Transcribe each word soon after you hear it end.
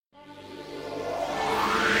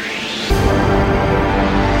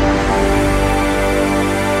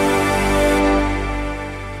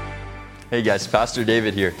Hey guys, Pastor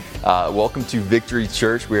David here. Welcome to Victory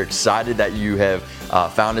Church. We're excited that you have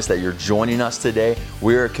found us, that you're joining us today.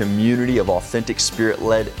 We're a community of authentic,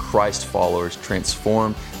 Spirit-led Christ followers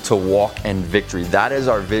transformed to walk in victory. That is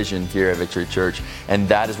our vision here at Victory Church, and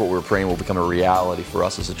that is what we're praying will become a reality for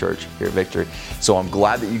us as a church here at Victory. So I'm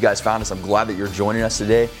glad that you guys found us. I'm glad that you're joining us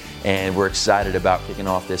today, and we're excited about kicking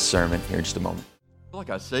off this sermon here in just a moment. I feel like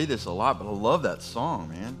I say this a lot, but I love that song,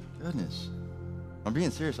 man. Goodness. I'm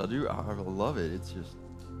being serious. I love it. It's just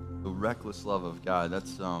the reckless love of God.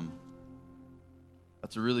 That's a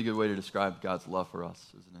really good way to describe God's love for us,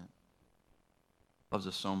 isn't it? Loves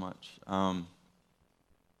us so much. I've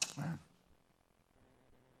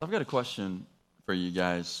got a question for you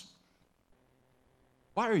guys.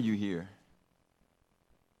 Why are you here?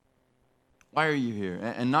 Why are you here?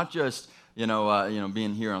 And not just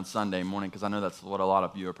being here on Sunday morning, because I know that's what a lot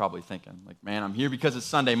of you are probably thinking. Like, man, I'm here because it's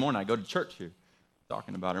Sunday morning. I go to church here.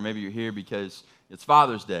 Talking about, or maybe you're here because it's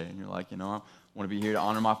Father's Day and you're like, I want to be here to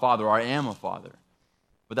honor my father, or I am a father.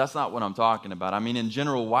 But that's not what I'm talking about. I mean, in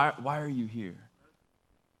general, why are you here?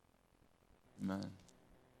 Amen.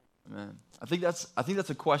 I think that's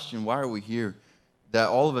a question. Why are we here? That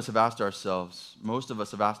all of us have asked ourselves. Most of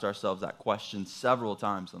us have asked ourselves that question several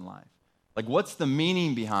times in life. Like, what's the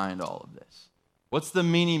meaning behind all of this? What's the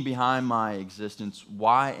meaning behind my existence?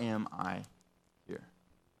 Why am I here?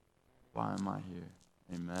 Why am I here?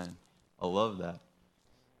 Amen. I love that.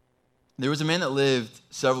 There was a man that lived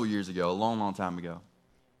several years ago, a long, long time ago.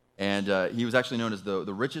 And he was actually known as the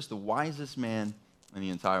richest, the wisest man in the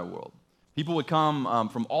entire world. People would come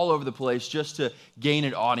from all over the place just to gain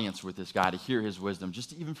an audience with this guy, to hear his wisdom,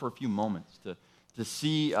 just even for a few moments, to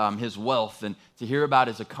see his wealth and to hear about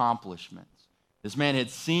his accomplishments. This man had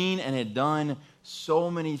seen and had done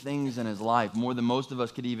so many things in his life, more than most of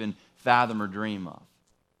us could even fathom or dream of.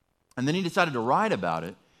 And then he decided to write about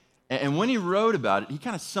it. And when he wrote about it, he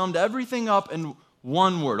kind of summed everything up in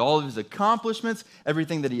one word. All of his accomplishments,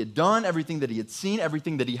 everything that he had done, everything that he had seen,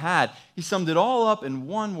 everything that he had. He summed it all up in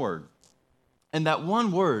one word. And that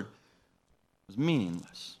one word was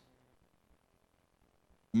meaningless.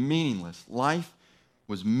 Meaningless. Life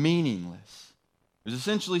was meaningless. It was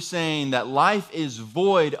essentially saying that life is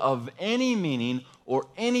void of any meaning or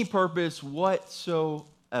any purpose whatsoever.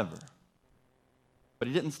 But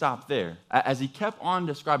he didn't stop there. As he kept on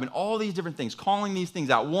describing all these different things, calling these things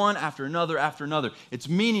out one after another after another, it's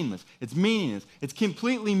meaningless, it's meaningless, it's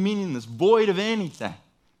completely meaningless, void of anything.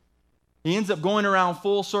 He ends up going around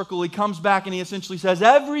full circle. He comes back and he essentially says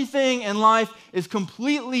everything in life is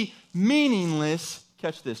completely meaningless,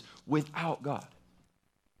 catch this, without God.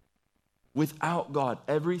 Without God,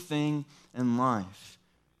 everything in life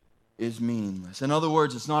is meaningless. In other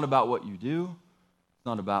words, it's not about what you do. It's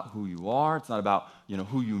not about who you are. It's not about,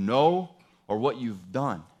 who you know or what you've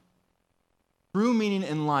done. True meaning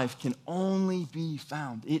in life can only be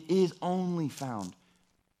found. It is only found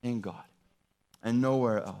in God and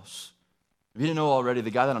nowhere else. If you didn't know already, the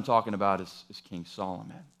guy that I'm talking about is King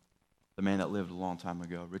Solomon, the man that lived a long time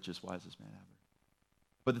ago, richest, wisest man ever.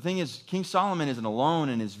 But the thing is, King Solomon isn't alone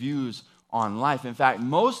in his views on life. In fact,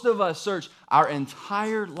 most of us search our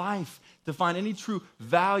entire life to find any true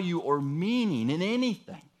value or meaning in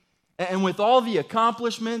anything. And with all the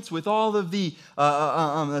accomplishments, with all of the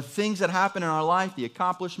things that happen in our life, the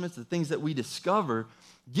accomplishments, the things that we discover,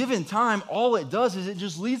 given time, all it does is it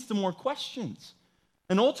just leads to more questions.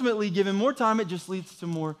 And ultimately, given more time, it just leads to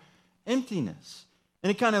more emptiness.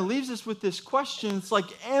 And it kind of leaves us with this question. It's like,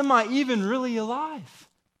 am I even really alive?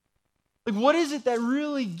 Like, what is it that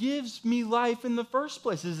really gives me life in the first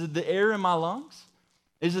place? Is it the air in my lungs?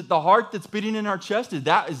 Is it the heart that's beating in our chest? Is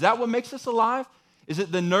that what makes us alive? Is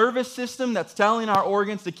it the nervous system that's telling our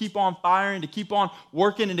organs to keep on firing, to keep on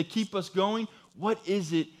working, and to keep us going? What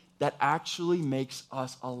is it that actually makes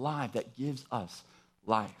us alive, that gives us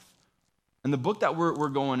life? And the book that we're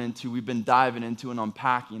going into, we've been diving into and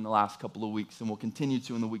unpacking the last couple of weeks, and we'll continue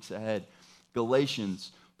to in the weeks ahead.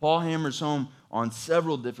 Galatians. Paul hammers home on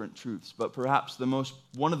several different truths, but perhaps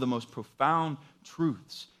one of the most profound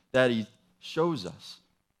truths that he shows us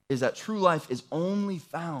is that true life is only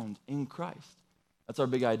found in Christ. That's our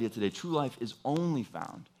big idea today. True life is only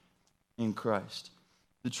found in Christ.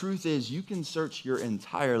 The truth is, you can search your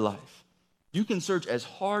entire life. You can search as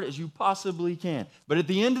hard as you possibly can. But at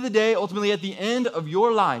the end of the day, ultimately at the end of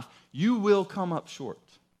your life, you will come up short.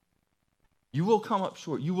 You will come up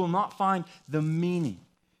short. You will not find the meaning.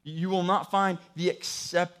 You will not find the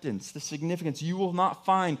acceptance, the significance. You will not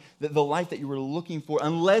find the life that you were looking for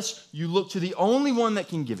unless you look to the only one that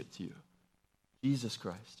can give it to you, Jesus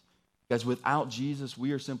Christ. Guys, without Jesus,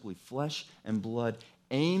 we are simply flesh and blood,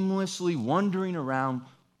 aimlessly wandering around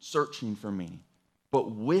searching for meaning.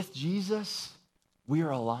 But with Jesus, we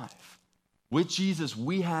are alive. With Jesus,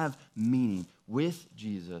 we have meaning. With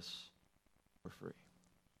Jesus, we're free.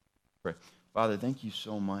 Pray. Father, thank you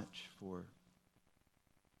so much for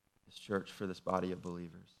this church, for this body of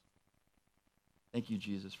believers. Thank you,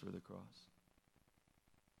 Jesus, for the cross.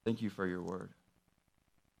 Thank you for your word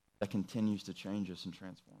that continues to change us and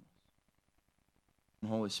transform us. And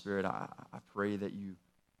Holy Spirit, I pray that you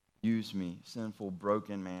use me, sinful,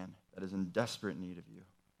 broken man that is in desperate need of you.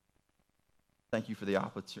 Thank you for the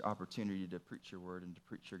opportunity to preach your word and to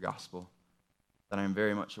preach your gospel, that I am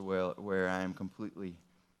very much aware I am completely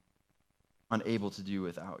unable to do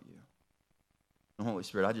without you. And Holy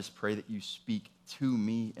Spirit, I just pray that you speak to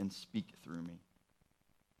me and speak through me.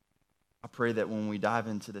 I pray that when we dive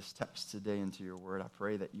into this text today, into your word, I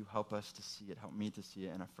pray that you help us to see it, help me to see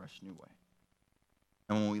it in a fresh new way.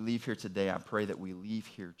 And when we leave here today, I pray that we leave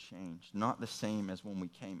here changed, not the same as when we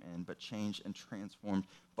came in, but changed and transformed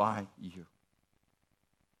by you.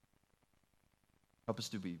 Help us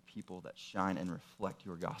to be people that shine and reflect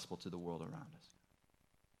your gospel to the world around us.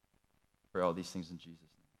 Pray all these things in Jesus'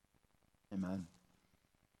 name. Amen.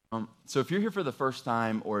 So if you're here for the first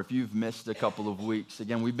time, or if you've missed a couple of weeks,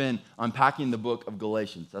 again, we've been unpacking the book of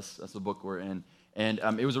Galatians. That's the book we're in. And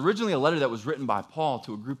it was originally a letter that was written by Paul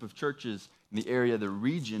to a group of churches in the area, the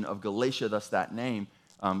region of Galatia, thus that name,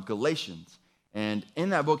 Galatians. And in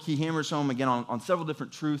that book, he hammers home again on several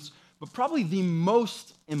different truths, but probably the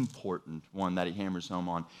most important one that he hammers home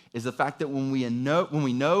on is the fact that when we know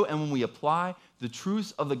and when we apply the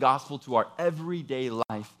truths of the gospel to our everyday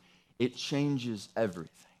life, it changes everything.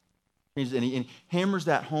 And he hammers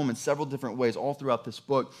that home in several different ways all throughout this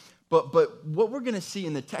book. But what we're going to see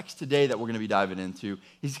in the text today that we're going to be diving into,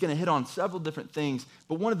 he's going to hit on several different things.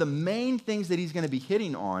 But one of the main things that he's going to be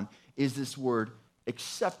hitting on is this word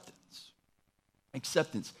acceptance.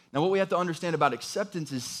 Acceptance. Now, what we have to understand about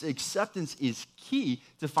acceptance is key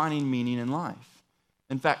to finding meaning in life.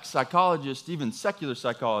 In fact, psychologists, even secular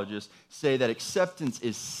psychologists, say that acceptance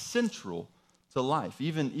is central to life.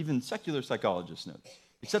 Even secular psychologists know this.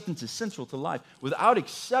 Acceptance is central to life. Without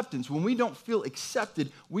acceptance, when we don't feel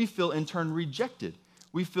accepted, we feel in turn rejected.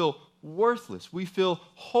 We feel worthless. We feel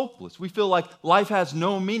hopeless. We feel like life has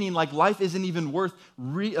no meaning, like life isn't even worth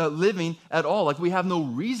living at all, like we have no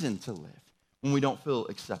reason to live when we don't feel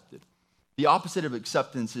accepted. The opposite of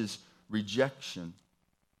acceptance is rejection.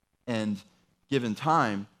 And given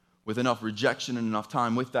time, with enough rejection and enough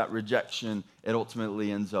time with that rejection, it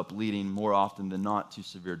ultimately ends up leading more often than not to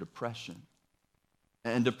severe depression.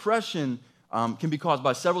 And depression can be caused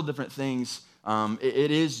by several different things. It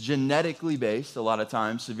is genetically based, a lot of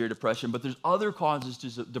times, severe depression, but there's other causes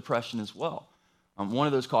to depression as well. One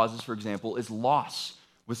of those causes, for example, is loss.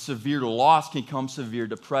 With severe loss can come severe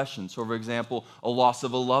depression. So, for example, a loss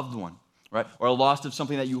of a loved one, right? Or a loss of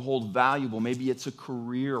something that you hold valuable. Maybe it's a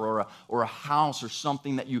career or a house or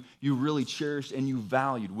something that you really cherished and you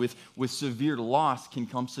valued. With severe loss can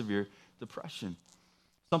come severe depression.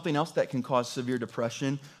 Something else that can cause severe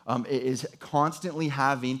depression is constantly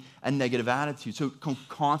having a negative attitude. So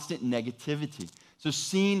constant negativity. So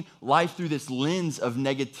seeing life through this lens of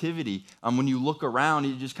negativity. When you look around,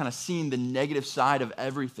 you're just kind of seeing the negative side of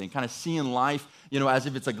everything. Kind of seeing life, as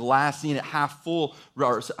if it's a glass, seeing it half full,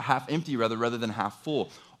 or half empty rather than half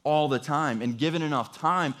full all the time. And given enough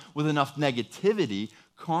time with enough negativity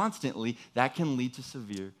constantly, that can lead to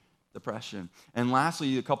severe depression. And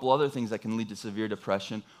lastly, a couple other things that can lead to severe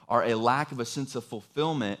depression are a lack of a sense of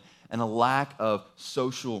fulfillment and a lack of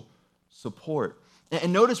social support.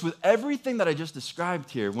 And notice with everything that I just described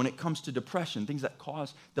here, when it comes to depression, things that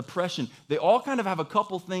cause depression, they all kind of have a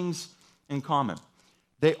couple things in common.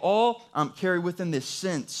 They all carry within this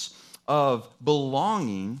sense of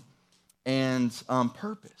belonging and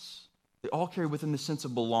purpose. They all carry within the sense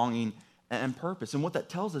of belonging and purpose. And what that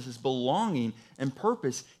tells us is belonging and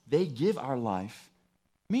purpose, they give our life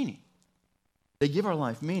meaning. They give our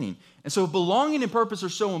life meaning. And so belonging and purpose are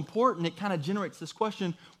so important, it kind of generates this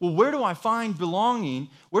question, well, where do I find belonging?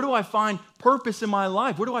 Where do I find purpose in my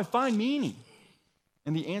life? Where do I find meaning?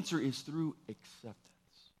 And the answer is through acceptance.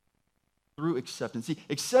 Through acceptance. See,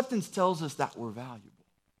 acceptance tells us that we're valuable.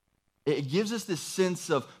 It gives us this sense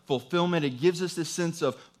of fulfillment. It gives us this sense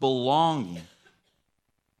of belonging.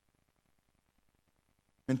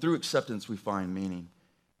 And through acceptance, we find meaning.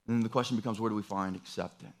 And then the question becomes, where do we find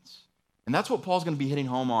acceptance? And that's what Paul's going to be hitting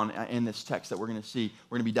home on in this text that we're going to see,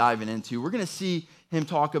 we're going to be diving into. We're going to see him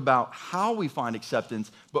talk about how we find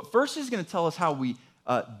acceptance, but first he's going to tell us how we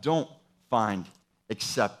don't find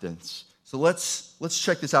acceptance. So let's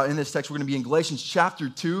check this out. In this text, we're going to be in Galatians chapter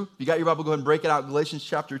 2. If you got your Bible, go ahead and break it out. Galatians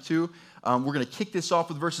chapter 2. We're going to kick this off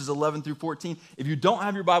with verses 11 through 14. If you don't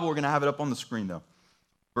have your Bible, we're going to have it up on the screen, though.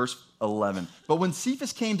 Verse 11. But when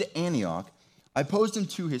Cephas came to Antioch, I opposed him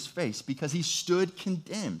to his face because he stood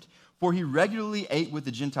condemned, for he regularly ate with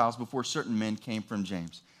the Gentiles before certain men came from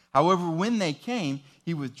James. However, when they came,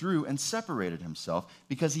 he withdrew and separated himself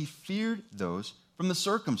because he feared those from the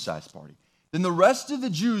circumcised party. Then the rest of the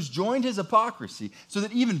Jews joined his hypocrisy, so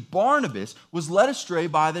that even Barnabas was led astray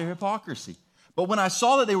by their hypocrisy. But when I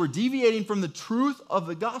saw that they were deviating from the truth of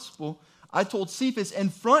the gospel, I told Cephas in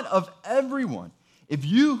front of everyone, if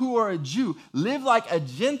you who are a Jew live like a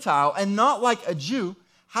Gentile and not like a Jew,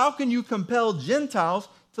 how can you compel Gentiles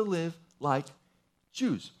to live like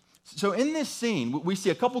Jews? So in this scene, we see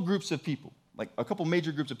a couple groups of people, like a couple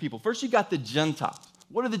major groups of people. First, you got the Gentiles.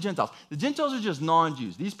 What are the Gentiles? The Gentiles are just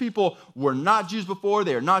non-Jews. These people were not Jews before.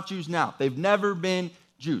 They are not Jews now. They've never been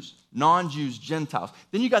Jews. Non-Jews, Gentiles.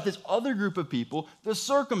 Then you got this other group of people, the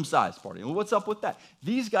circumcised party. Well, what's up with that?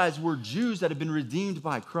 These guys were Jews that have been redeemed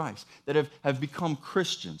by Christ, that have become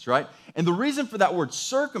Christians, right? And the reason for that word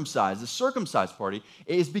circumcised, the circumcised party,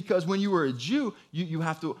 is because when you were a Jew, you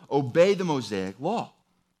have to obey the Mosaic law.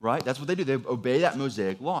 Right? That's what they do. They obey that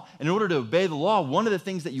Mosaic law. And in order to obey the law, one of the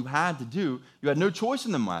things that you had to do, you had no choice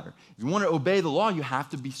in the matter. If you want to obey the law, you have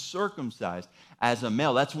to be circumcised as a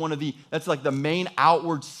male. That's like the main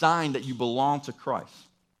outward sign that you belong to Christ.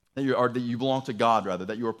 That you belong to God, rather,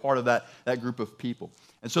 that you are part of that group of people.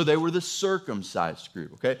 And so they were the circumcised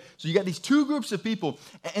group, okay? So you got these two groups of people,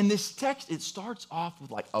 and this text, it starts off with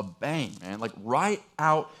like a bang, man, like right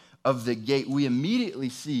out of the gate, we immediately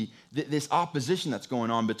see this opposition that's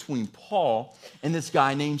going on between Paul and this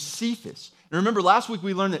guy named Cephas. And remember, last week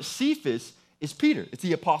we learned that Cephas is Peter. It's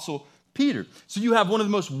the apostle Peter. So you have one of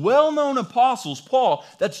the most well-known apostles, Paul,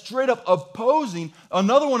 that's straight up opposing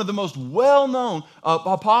another one of the most well-known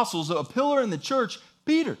apostles, a pillar in the church,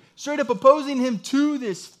 Peter, straight up opposing him to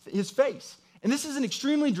his face. And this is an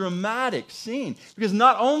extremely dramatic scene because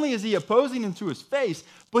not only is he opposing him to his face,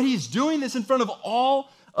 but he's doing this in front of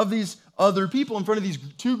all of these other people, in front of these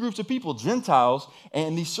two groups of people, Gentiles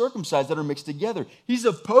and these circumcised that are mixed together. He's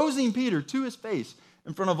opposing Peter to his face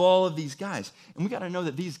in front of all of these guys. And we got to know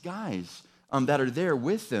that these guys that are there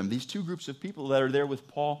with them, these two groups of people that are there with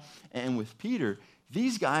Paul and with Peter,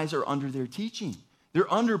 these guys are under their teaching.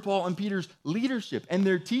 They're under Paul and Peter's leadership and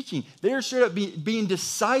their teaching. They're straight up being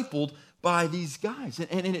discipled by these guys.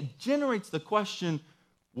 And it generates the question,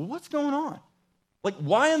 well, what's going on? Like,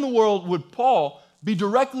 why in the world would Paul be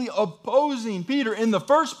directly opposing Peter in the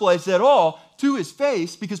first place at all to his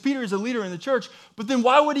face, because Peter is a leader in the church, but then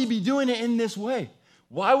why would he be doing it in this way?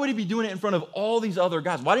 Why would he be doing it in front of all these other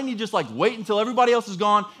guys? Why didn't he just like wait until everybody else is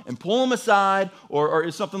gone and pull him aside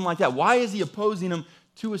or something like that? Why is he opposing him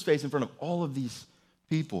to his face in front of all of these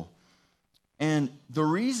people? And the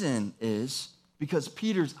reason is because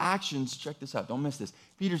Peter's actions, check this out, don't miss this,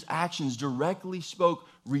 Peter's actions directly spoke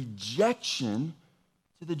rejection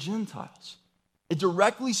to the Gentiles. It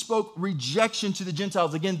directly spoke rejection to the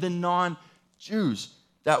Gentiles, again, the non-Jews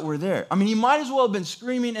that were there. I mean, he might as well have been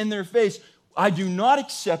screaming in their face, I do not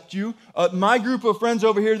accept you. My group of friends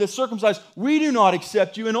over here, the circumcised, we do not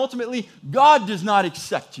accept you. And ultimately, God does not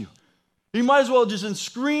accept you. He might as well have just been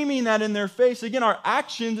screaming that in their face. Again, our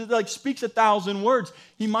actions, it like speaks 1,000 words.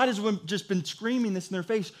 He might as well have just been screaming this in their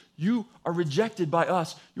face. You are rejected by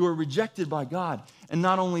us. You are rejected by God. And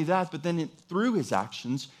not only that, but then through his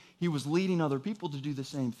actions, he was leading other people to do the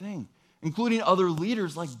same thing, including other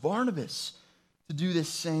leaders like Barnabas to do this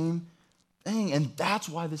same thing. And that's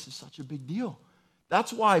why this is such a big deal.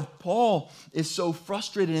 That's why Paul is so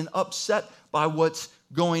frustrated and upset by what's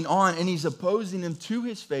going on, and he's opposing him to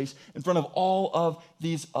his face in front of all of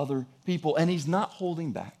these other people, and he's not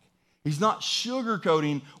holding back. He's not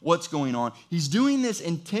sugarcoating what's going on. He's doing this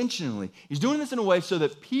intentionally. He's doing this in a way so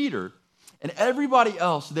that Peter and everybody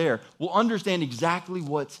else there will understand exactly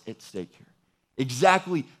what's at stake here,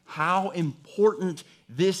 exactly how important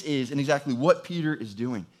this is, and exactly what Peter is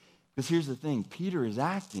doing. Because here's the thing, Peter is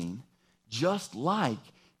acting just like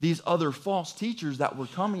these other false teachers that were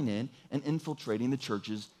coming in and infiltrating the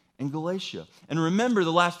churches in Galatia. And remember,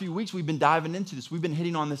 the last few weeks we've been diving into this. We've been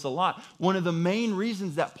hitting on this a lot. One of the main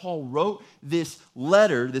reasons that Paul wrote this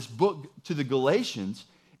letter, this book to the Galatians,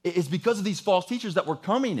 is because of these false teachers that were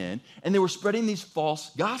coming in and they were spreading these false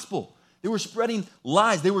gospel. They were spreading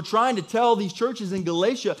lies. They were trying to tell these churches in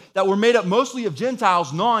Galatia that were made up mostly of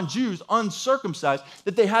Gentiles, non-Jews, uncircumcised,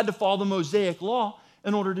 that they had to follow the Mosaic law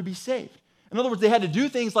in order to be saved. In other words, they had to do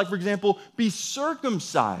things like, for example, be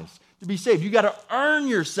circumcised to be saved. You got to earn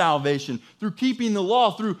your salvation through keeping the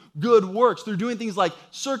law, through good works, through doing things like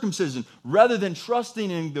circumcision, rather than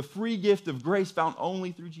trusting in the free gift of grace found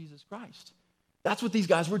only through Jesus Christ. That's what these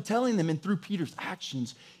guys were telling them, and through Peter's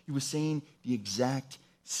actions, he was saying the exact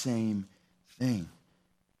same thing.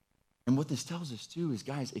 And what this tells us too is,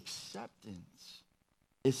 guys, acceptance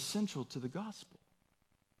is central to the gospel.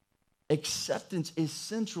 Acceptance is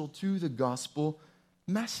central to the gospel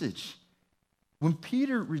message. When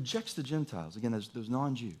Peter rejects the Gentiles, again, those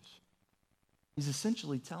non-Jews, he's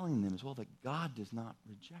essentially telling them as well that God does not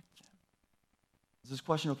reject them. There's this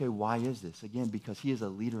question, okay, why is this? Again, because he is a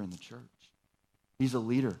leader in the church. He's a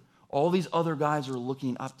leader. All these other guys are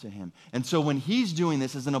looking up to him. And so when he's doing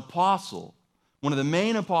this as an apostle, one of the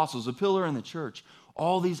main apostles, a pillar in the church,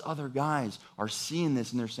 all these other guys are seeing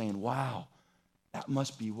this and they're saying, wow, that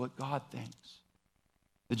must be what God thinks.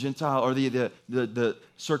 The Gentile or the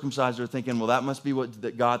circumcised are thinking, well, that must be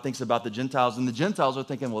what God thinks about the Gentiles. And the Gentiles are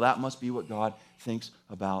thinking, well, that must be what God thinks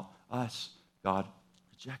about us. God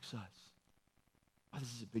rejects us. Oh,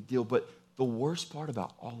 this is a big deal. But the worst part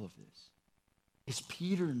about all of this is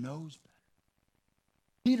Peter knows better.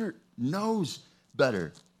 Peter knows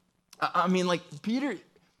better. I mean, like, Peter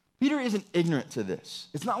isn't ignorant to this.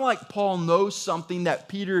 It's not like Paul knows something that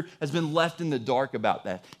Peter has been left in the dark about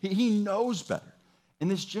that. He knows better. And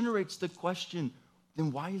this generates the question,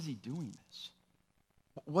 then why is he doing this?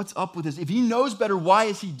 What's up with this? If he knows better, why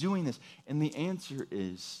is he doing this? And the answer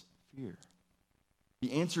is fear.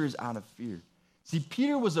 The answer is out of fear. See,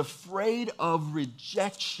 Peter was afraid of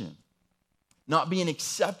rejection, not being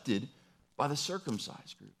accepted by the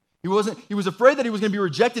circumcised group. He was afraid that he was going to be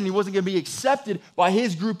rejected and he wasn't going to be accepted by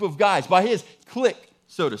his group of guys, by his clique,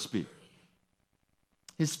 so to speak.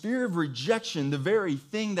 His fear of rejection, the very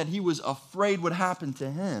thing that he was afraid would happen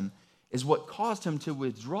to him, is what caused him to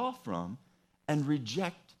withdraw from and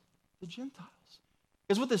reject the Gentiles.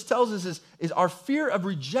 Because what this tells us is our fear of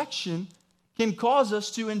rejection can cause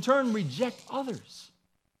us to, in turn, reject others.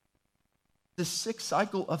 This sick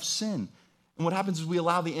cycle of sin. And what happens is we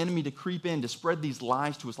allow the enemy to creep in, to spread these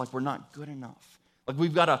lies to us like we're not good enough. Like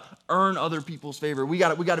we've got to earn other people's favor. We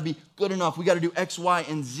got to be good enough. We got to do X, Y,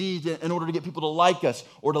 and Z in order to get people to like us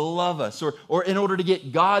or to love us or in order to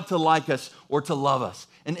get God to like us or to love us.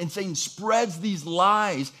 And Satan spreads these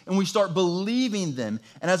lies and we start believing them.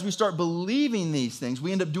 And as we start believing these things,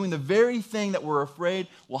 we end up doing the very thing that we're afraid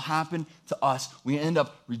will happen to us. We end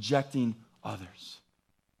up rejecting others.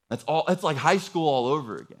 It's like high school all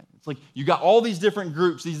over again. It's like you got all these different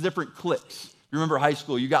groups, these different cliques. You remember high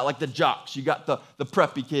school, you got like the jocks, you got the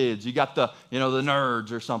preppy kids, you got the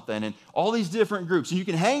nerds or something, and all these different groups. And you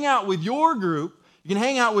can hang out with your group, you can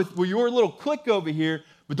hang out with your little clique over here,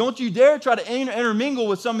 but don't you dare try to intermingle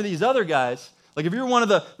with some of these other guys. Like if you're one of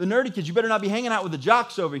the nerdy kids, you better not be hanging out with the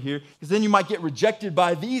jocks over here, because then you might get rejected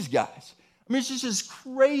by these guys. I mean, it's just this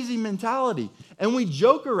crazy mentality. And we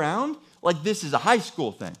joke around like this is a high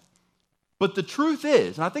school thing. But the truth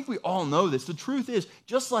is, and I think we all know this, the truth is,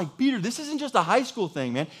 just like Peter, this isn't just a high school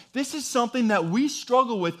thing, man. This is something that we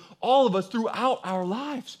struggle with, all of us, throughout our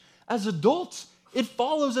lives. As adults, it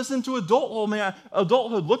follows us into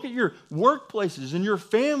adulthood. Look at your workplaces and your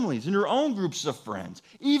families and your own groups of friends,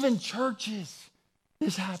 even churches.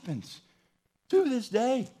 This happens to this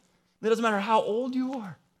day. It doesn't matter how old you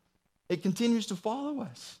are. It continues to follow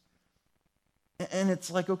us. And it's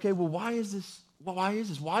like, okay, well, why is this? Why is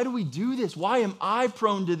this? Why do we do this? Why am I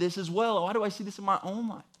prone to this as well? Why do I see this in my own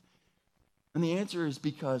life? And the answer is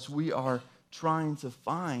because we are trying to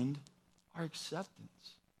find our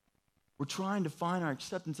acceptance. We're trying to find our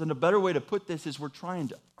acceptance. And a better way to put this is we're trying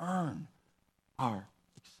to earn our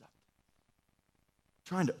acceptance.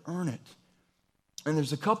 Trying to earn it. And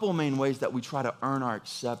there's a couple of main ways that we try to earn our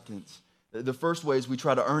acceptance. The first way is we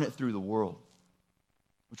try to earn it through the world.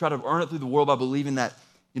 We try to earn it through the world by believing that,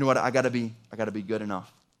 you know what, I gotta be good enough.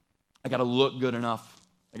 I gotta look good enough.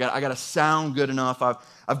 I gotta sound good enough.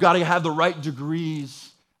 I've got to have the right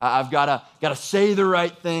degrees. I've gotta say the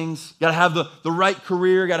right things. Gotta have the right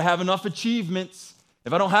career. Gotta have enough achievements.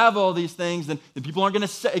 If I don't have all these things, then people aren't gonna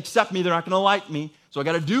accept me. They're not gonna like me. So I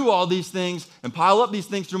gotta do all these things and pile up these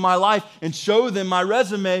things through my life and show them my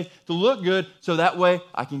resume to look good, so that way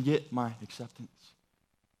I can get my acceptance.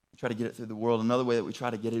 We try to get it through the world. Another way that we try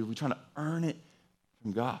to get it is we try to earn it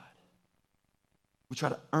from God. We try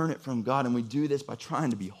to earn it from God, and we do this by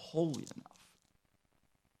trying to be holy enough.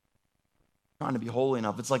 Trying to be holy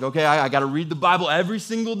enough. It's like, okay, I got to read the Bible every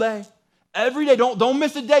single day. Every day. Don't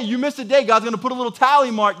miss a day. You miss a day, God's going to put a little tally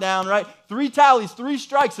mark down, right? 3 tallies, 3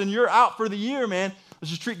 strikes, and you're out for the year, man. Let's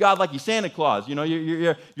just treat God like he's Santa Claus. You know,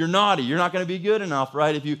 you're naughty. You're not going to be good enough,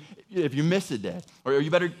 right? If if you miss a day, or you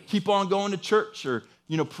better keep on going to church, or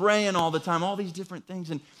praying all the time, all these different things.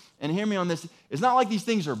 And hear me on this. It's not like these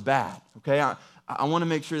things are bad, okay? I want to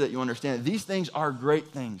make sure that you understand that these things are great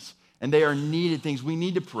things, and they are needed things. We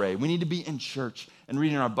need to pray. We need to be in church and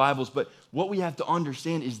reading our Bibles. But what we have to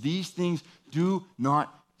understand is these things do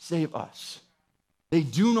not save us. They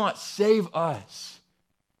do not save us.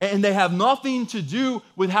 And they have nothing to do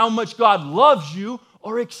with how much God loves you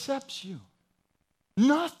or accepts you.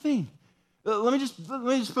 Nothing. Let me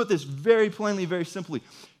just put this very plainly, very simply.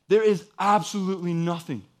 There is absolutely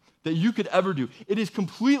nothing that you could ever do. It is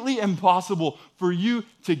completely impossible for you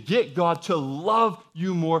to get God to love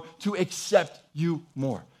you more, to accept you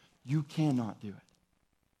more. You cannot do it.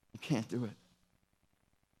 You can't do it.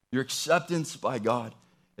 Your acceptance by God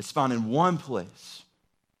is found in one place,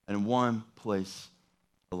 and one place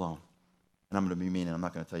alone. And I'm going to be mean, and I'm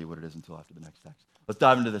not going to tell you what it is until after the next text. Let's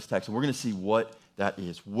dive into this text, and we're going to see what that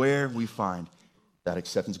is, where we find that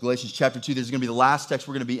acceptance. Galatians chapter 2, this is going to be the last text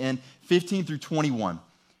we're going to be in, 15 through 21.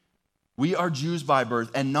 We are Jews by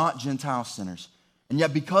birth and not Gentile sinners. And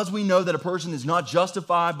yet because we know that a person is not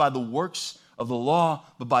justified by the works of the law,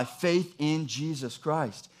 but by faith in Jesus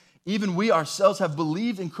Christ, even we ourselves have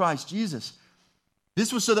believed in Christ Jesus.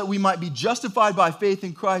 This was so that we might be justified by faith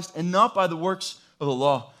in Christ and not by the works of the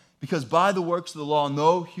law, because by the works of the law,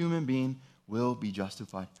 no human being will be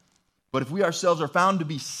justified. But if we ourselves are found to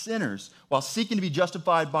be sinners while seeking to be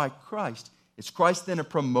justified by Christ, is Christ then a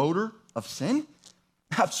promoter of sin?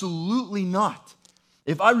 Absolutely not.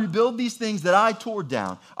 If I rebuild these things that I tore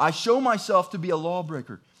down, I show myself to be a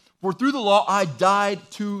lawbreaker. For through the law I died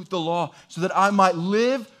to the law, so that I might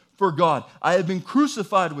live for God. I have been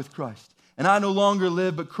crucified with Christ, and I no longer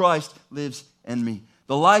live, but Christ lives in me.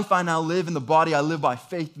 The life I now live in the body, I live by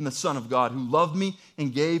faith in the Son of God, who loved me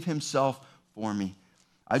and gave himself for me.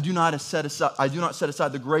 I do not set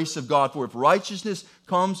aside the grace of God, for if righteousness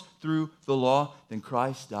comes through the law, then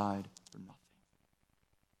Christ died for nothing.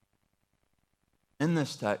 In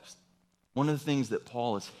this text, one of the things that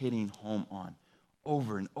Paul is hitting home on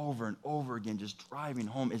over and over and over again, just driving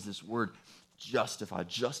home, is this word justify,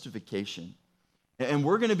 justification. And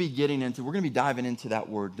we're going to be diving into that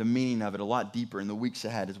word, the meaning of it, a lot deeper in the weeks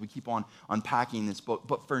ahead as we keep on unpacking this book.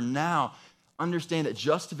 But for now, understand that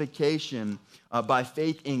justification by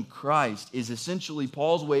faith in Christ is essentially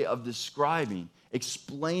Paul's way of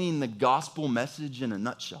explaining the gospel message in a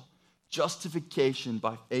nutshell. Justification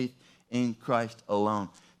by faith in Christ alone.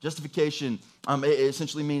 Justification it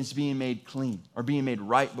essentially means being made clean or being made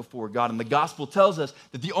right before God. And the gospel tells us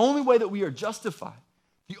that the only way that we are justified,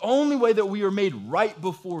 the only way that we are made right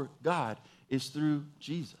before God is through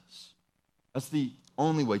Jesus. That's the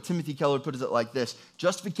only way. Timothy Keller puts it like this: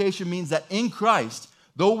 justification means that in Christ,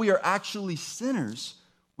 though we are actually sinners,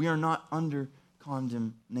 we are not under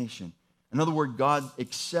condemnation. In other words, God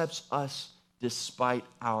accepts us despite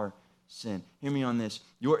our sin. Hear me on this.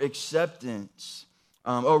 Your acceptance,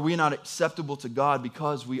 or we are not acceptable to God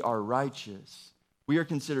because we are righteous. We are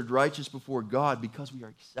considered righteous before God because we are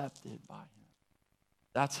accepted by him.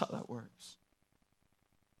 That's how that works.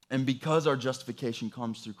 And because our justification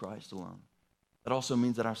comes through Christ alone, that also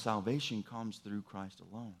means that our salvation comes through Christ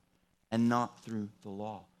alone and not through the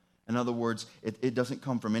law. In other words, it doesn't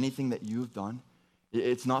come from anything that you've done.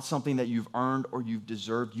 It's not something that you've earned or you've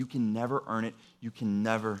deserved. You can never earn it. You can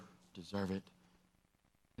never deserve it.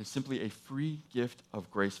 It's simply a free gift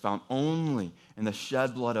of grace found only in the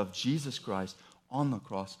shed blood of Jesus Christ on the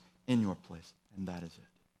cross in your place. And that is it.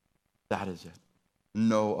 That is it.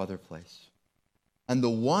 No other place. And the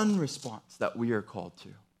one response that we are called to,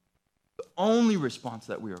 the only response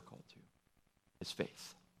that we are called to, is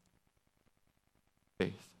faith.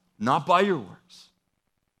 Faith. Not by your works,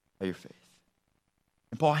 by your faith.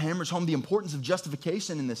 And Paul hammers home the importance of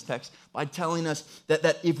justification in this text by telling us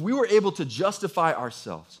that if we were able to justify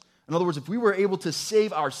ourselves, in other words, if we were able to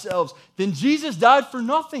save ourselves, then Jesus died for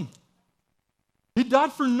nothing. He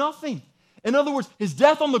died for nothing. In other words, his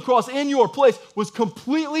death on the cross in your place was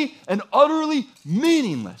completely and utterly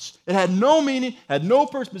meaningless. It had no meaning, had no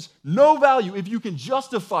purpose, no value if you can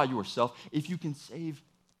justify yourself, if you can save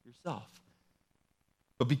yourself.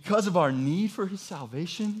 But because of our need for his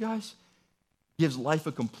salvation, guys, gives life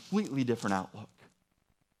a completely different outlook.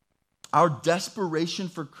 Our desperation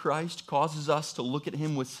for Christ causes us to look at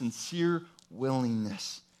him with sincere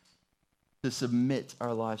willingness to submit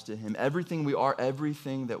our lives to him. Everything we are,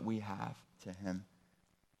 everything that we have, to him.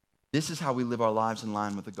 This is how we live our lives in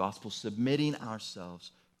line with the gospel, submitting ourselves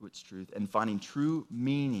to its truth and finding true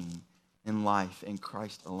meaning in life in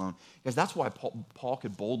Christ alone. Because that's why Paul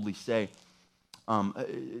could boldly say,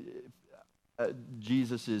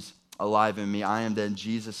 Jesus is alive in me, I am dead,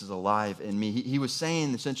 Jesus is alive in me. He was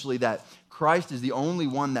saying essentially that Christ is the only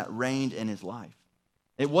one that reigned in his life.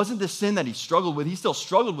 It wasn't the sin that he struggled with. He still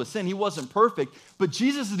struggled with sin. He wasn't perfect. But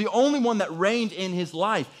Jesus is the only one that reigned in his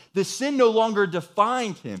life. The sin no longer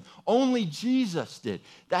defined him. Only Jesus did.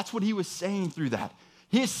 That's what he was saying through that.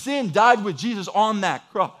 His sin died with Jesus on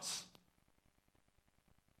that cross.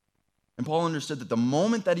 And Paul understood that the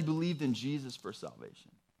moment that he believed in Jesus for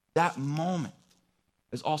salvation, that moment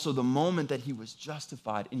is also the moment that he was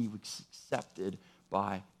justified and he was accepted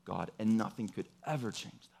by God. And nothing could ever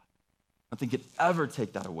change that. Nothing could ever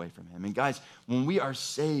take that away from him. And guys, when we are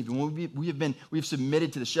saved, when we have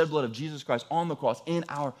submitted to the shed blood of Jesus Christ on the cross in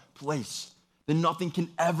our place, then nothing can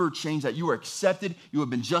ever change that. You are accepted. You have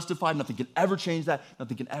been justified. Nothing can ever change that.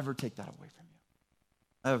 Nothing can ever take that away from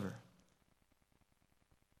you. Ever.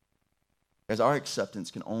 Guys, our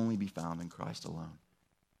acceptance can only be found in Christ alone.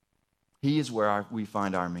 He is where we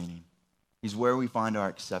find our meaning. He's where we find our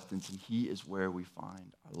acceptance, and he is where we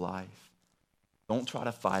find our life. Don't try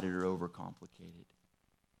to fight it or overcomplicate it.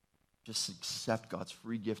 Just accept God's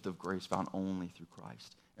free gift of grace found only through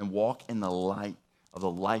Christ and walk in the light of the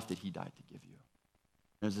life that he died to give you.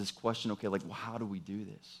 There's this question, okay, like, well, how do we do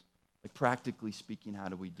this? Like, practically speaking, how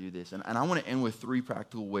do we do this? And I want to end with 3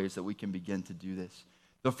 practical ways that we can begin to do this.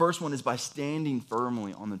 The first one is by standing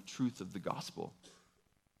firmly on the truth of the gospel.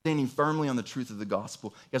 Standing firmly on the truth of the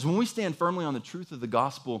gospel. Because when we stand firmly on the truth of the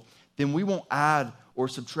gospel, then we won't add or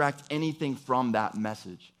subtract anything from that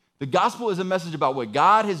message. The gospel is a message about what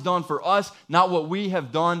God has done for us, not what we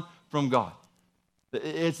have done from God.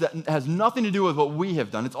 It has nothing to do with what we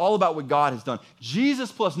have done. It's all about what God has done. Jesus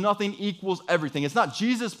plus nothing equals everything. It's not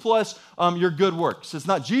Jesus plus your good works. It's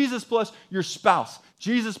not Jesus plus your spouse.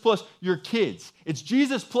 Jesus plus your kids. It's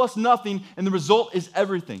Jesus plus nothing, and the result is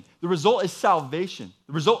everything. The result is salvation.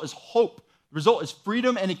 The result is hope. The result is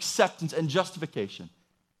freedom and acceptance and justification.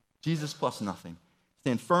 Jesus plus nothing.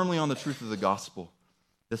 Stand firmly on the truth of the gospel.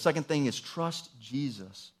 The second thing is trust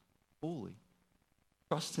Jesus fully.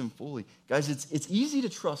 Trust him fully. Guys, it's easy to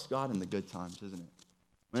trust God in the good times, isn't it?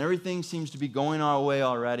 When everything seems to be going our way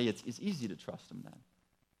already, it's easy to trust him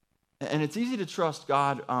then. And it's easy to trust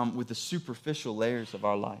God with the superficial layers of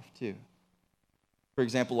our life too. For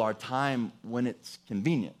example, our time when it's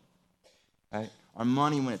convenient, right? Our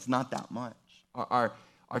money when it's not that much. Our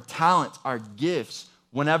talents, our gifts,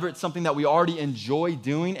 whenever it's something that we already enjoy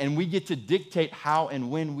doing and we get to dictate how and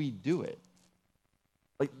when we do it.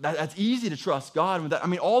 Like that's easy to trust God with that. I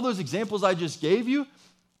mean, all those examples I just gave you,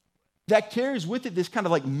 that carries with it this kind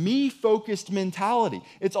of like me-focused mentality.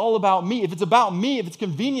 It's all about me. If it's about me, if it's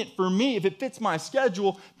convenient for me, if it fits my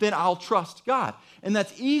schedule, then I'll trust God. And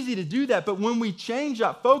that's easy to do that. But when we change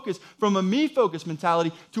that focus from a me-focused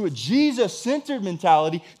mentality to a Jesus-centered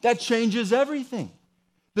mentality, that changes everything.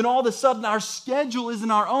 Then all of a sudden, our schedule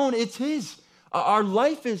isn't our own, it's his. Our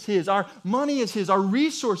life is his. Our money is his. Our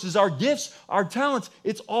resources, our gifts, our talents,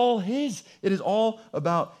 it's all his. It is all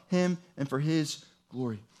about him and for his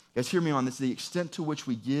glory. Guys, hear me on this. The extent to which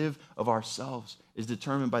we give of ourselves is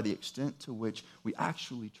determined by the extent to which we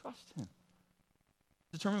actually trust him.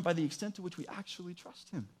 It's determined by the extent to which we actually trust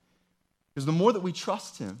him. Because the more that we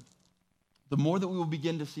trust him, the more that we will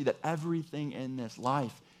begin to see that everything in this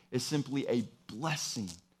life is simply a blessing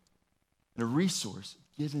and a resource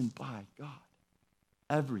given by God.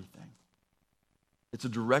 Everything. It's a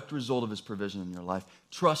direct result of his provision in your life.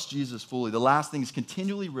 Trust Jesus fully. The last thing is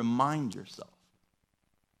continually remind yourself.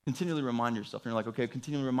 Continually remind yourself. And you're like, okay,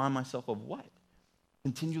 continually remind myself of what?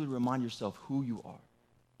 Continually remind yourself who you are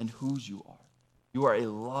and whose you are. You are a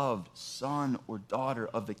loved son or daughter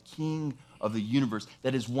of the King of the universe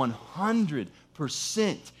that is 100%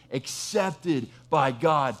 accepted by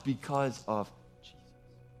God because of Jesus.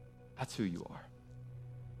 That's who you are.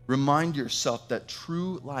 Remind yourself that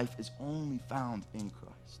true life is only found in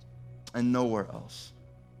Christ and nowhere else.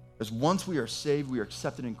 Because once we are saved, we are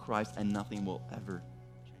accepted in Christ and nothing will ever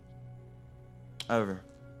change. Ever.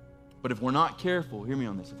 But if we're not careful, hear me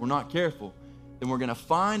on this, if we're not careful, then we're going to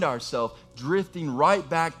find ourselves drifting right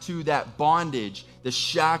back to that bondage, the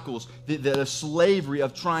shackles, the slavery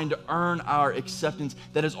of trying to earn our acceptance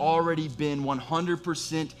that has already been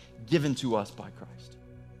 100% given to us by Christ.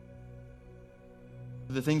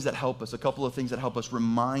 The things that help us, a couple of things that help us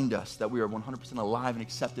remind us that we are 100% alive and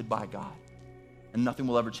accepted by God. And nothing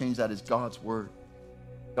will ever change that is God's word.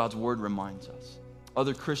 God's word reminds us.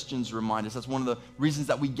 Other Christians remind us. That's one of the reasons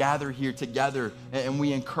that we gather here together and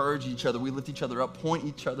we encourage each other. We lift each other up, point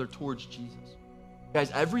each other towards Jesus.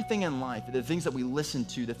 Guys, everything in life, the things that we listen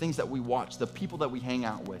to, the things that we watch, the people that we hang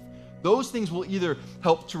out with, those things will either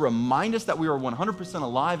help to remind us that we are 100%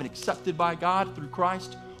 alive and accepted by God through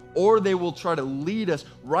Christ, or they will try to lead us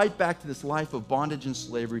right back to this life of bondage and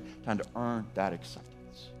slavery, trying to earn that acceptance.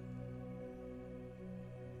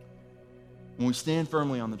 When we stand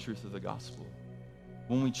firmly on the truth of the gospel,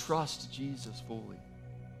 when we trust Jesus fully,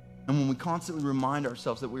 and when we constantly remind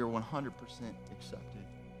ourselves that we are 100% accepted,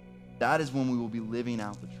 that is when we will be living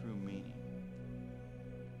out the true meaning,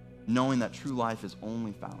 knowing that true life is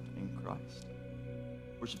only found in Christ.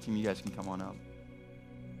 Worship team, you guys can come on up.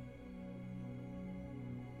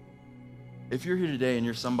 If you're here today and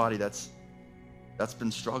you're somebody that's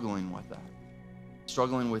been struggling with that,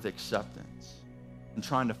 struggling with acceptance, and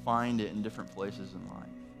trying to find it in different places in life,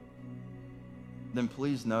 then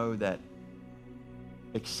please know that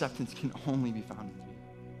acceptance can only be found in Jesus.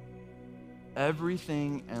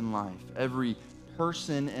 Everything in life, every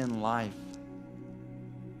person in life,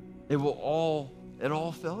 it all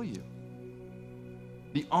fail you.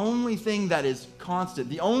 The only thing that is constant,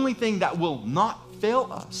 the only thing that will not fail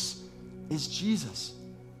us is Jesus.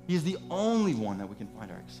 He is the only one that we can find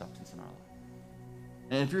our acceptance in our life.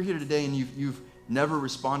 And if you're here today and you've never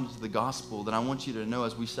responded to the gospel, then I want you to know,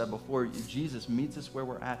 as we said before, Jesus meets us where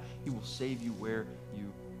we're at. He will save you where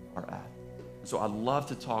you are at. And so I'd love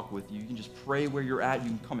to talk with you. You can just pray where you're at. You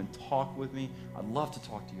can come and talk with me. I'd love to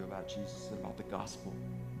talk to you about Jesus and about the gospel.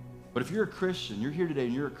 But if you're a Christian, you're here today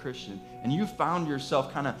and you're a Christian, and you found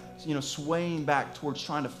yourself kind of, swaying back towards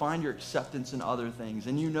trying to find your acceptance in other things,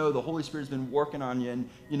 and you know the Holy Spirit's been working on you, and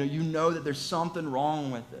you know that there's something wrong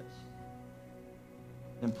with this,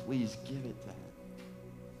 then please give it to Him.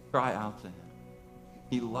 Cry out to Him.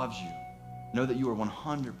 He loves you. Know that you are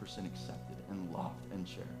 100% accepted and loved and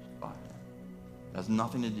cherished by Him. It has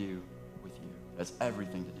nothing to do with you. It has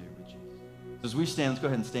everything to do with Jesus. So as we stand, let's go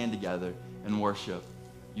ahead and stand together and worship.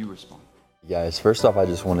 You respond. Guys, first off, I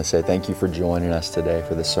just want to say thank you for joining us today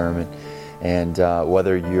for the sermon. And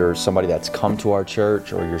whether you're somebody that's come to our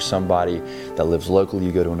church or you're somebody that lives locally,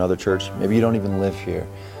 you go to another church, maybe you don't even live here.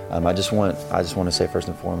 I just want to say first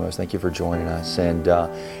and foremost, thank you for joining us. And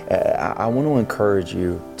I want to encourage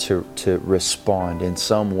you to respond in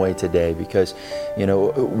some way today, because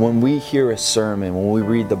when we hear a sermon, when we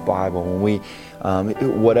read the Bible, when we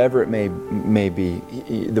whatever it may be,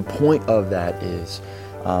 the point of that is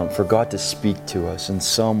for God to speak to us in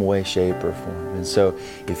some way, shape, or form. And so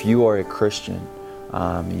if you are a Christian,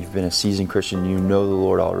 you've been a seasoned Christian, you know the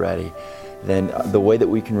Lord already, then the way that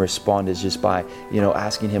we can respond is just by,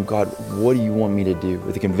 asking Him, God, what do you want me to do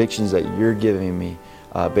with the convictions that you're giving me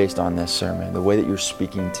based on this sermon, the way that you're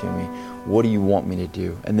speaking to me? What do you want me to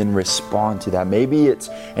do? And then respond to that. Maybe it's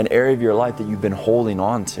an area of your life that you've been holding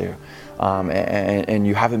on to and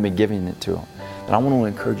you haven't been giving it to Him. And I want to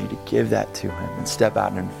encourage you to give that to Him and step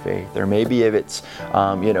out in faith. Or maybe if it's,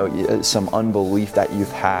 some unbelief that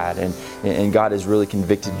you've had and God has really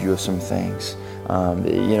convicted you of some things.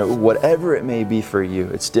 Whatever it may be for you,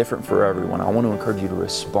 it's different for everyone. I want to encourage you to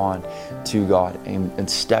respond to God and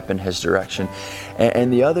step in His direction.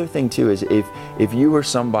 And the other thing too is if you are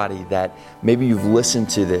somebody that maybe you've listened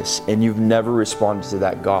to this and you've never responded to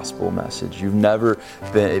that gospel message, you've never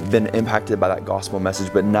been impacted by that gospel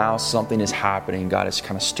message, but now something is happening, God is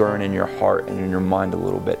kind of stirring in your heart and in your mind a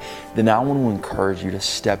little bit, then I want to encourage you to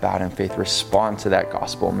step out in faith, respond to that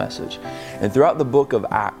gospel message. And throughout the book of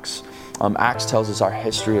Acts, Acts tells us our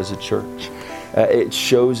history as a church. It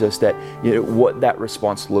shows us that what that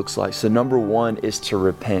response looks like. So number one is to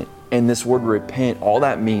repent. And this word repent, all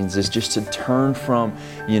that means is just to turn from,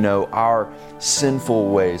 our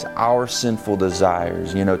sinful ways, our sinful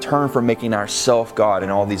desires, turn from making ourself God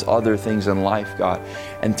and all these other things in life God,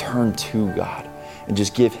 and turn to God and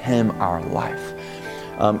just give Him our life.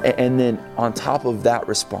 And then on top of that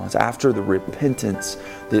response, after the repentance,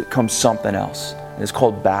 there comes something else. And it's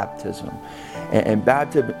called baptism. And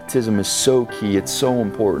baptism is so key. It's so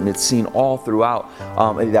important. It's seen all throughout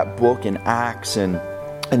that book in Acts and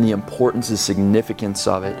the importance and significance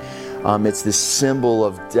of it. It's this symbol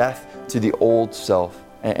of death to the old self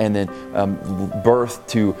and then birth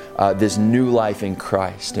to this new life in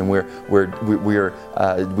Christ. And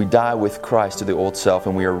we die with Christ to the old self,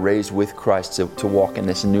 and we are raised with Christ to walk in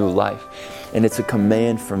this new life. And it's a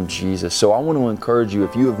command from Jesus. So I want to encourage you,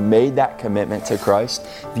 if you have made that commitment to Christ,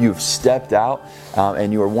 if you have stepped out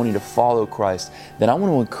and you are wanting to follow Christ, then I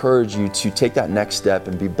want to encourage you to take that next step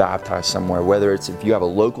and be baptized somewhere. Whether it's if you have a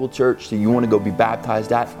local church that you want to go be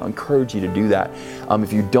baptized at, I encourage you to do that.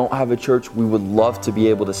 If you don't have a church, we would love to be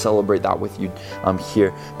able to celebrate that with you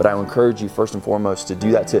here. But I encourage you first and foremost to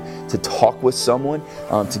do that, to talk with someone,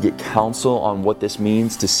 to get counsel on what this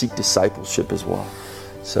means, to seek discipleship as well.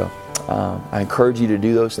 So I encourage you to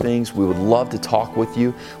do those things. We would love to talk with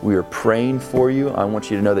you. We are praying for you. I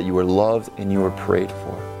want you to know that you are loved and you are prayed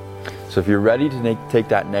for. So if you're ready to take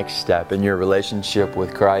that next step in your relationship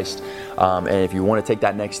with Christ, and if you want to take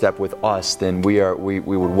that next step with us, then we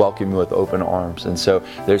would welcome you with open arms. And so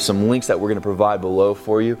there's some links that we're going to provide below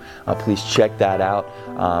for you. Please check that out.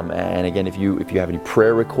 And again, if you have any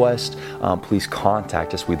prayer requests, please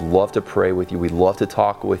contact us. We'd love to pray with you. We'd love to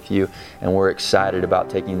talk with you. And we're excited about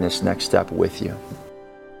taking this next step with you.